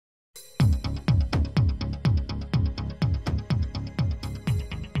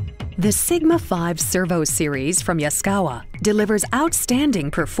The Sigma-5 Servo Series from Yaskawa delivers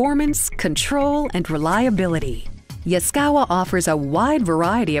outstanding performance, control, and reliability. Yaskawa offers a wide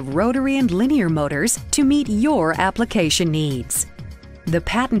variety of rotary and linear motors to meet your application needs. The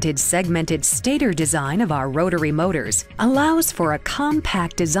patented segmented stator design of our rotary motors allows for a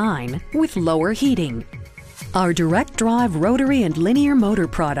compact design with lower heating. Our direct drive rotary and linear motor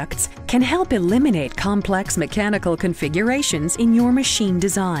products can help eliminate complex mechanical configurations in your machine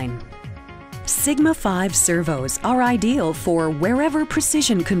design. Sigma-5 servos are ideal for wherever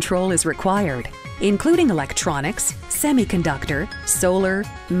precision control is required, including electronics, semiconductor, solar,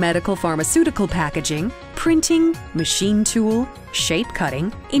 medical pharmaceutical packaging, printing, machine tool, shape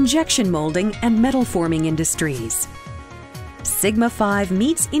cutting, injection molding, and metal forming industries. Sigma-5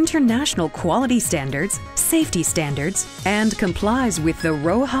 meets international quality standards, safety standards, and complies with the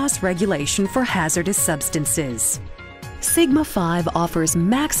RoHS regulation for hazardous substances. Sigma-5 offers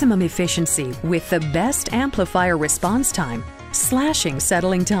maximum efficiency with the best amplifier response time, slashing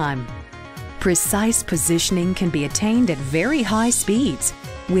settling time. Precise positioning can be attained at very high speeds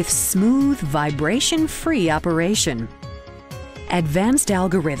with smooth, vibration-free operation. Advanced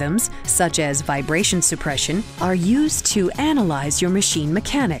algorithms, such as vibration suppression, are used to analyze your machine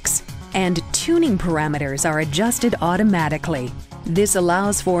mechanics, and tuning parameters are adjusted automatically. This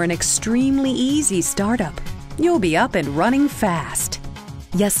allows for an extremely easy startup. You'll be up and running fast.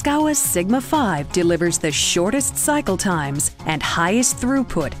 Yaskawa's Sigma-5 delivers the shortest cycle times and highest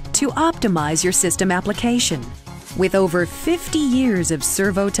throughput to optimize your system application. With over 50 years of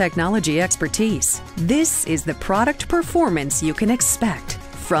servo technology expertise, this is the product performance you can expect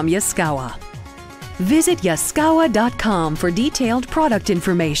from Yaskawa. Visit yaskawa.com for detailed product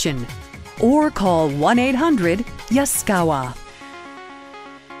information or call 1-800-YASKAWA.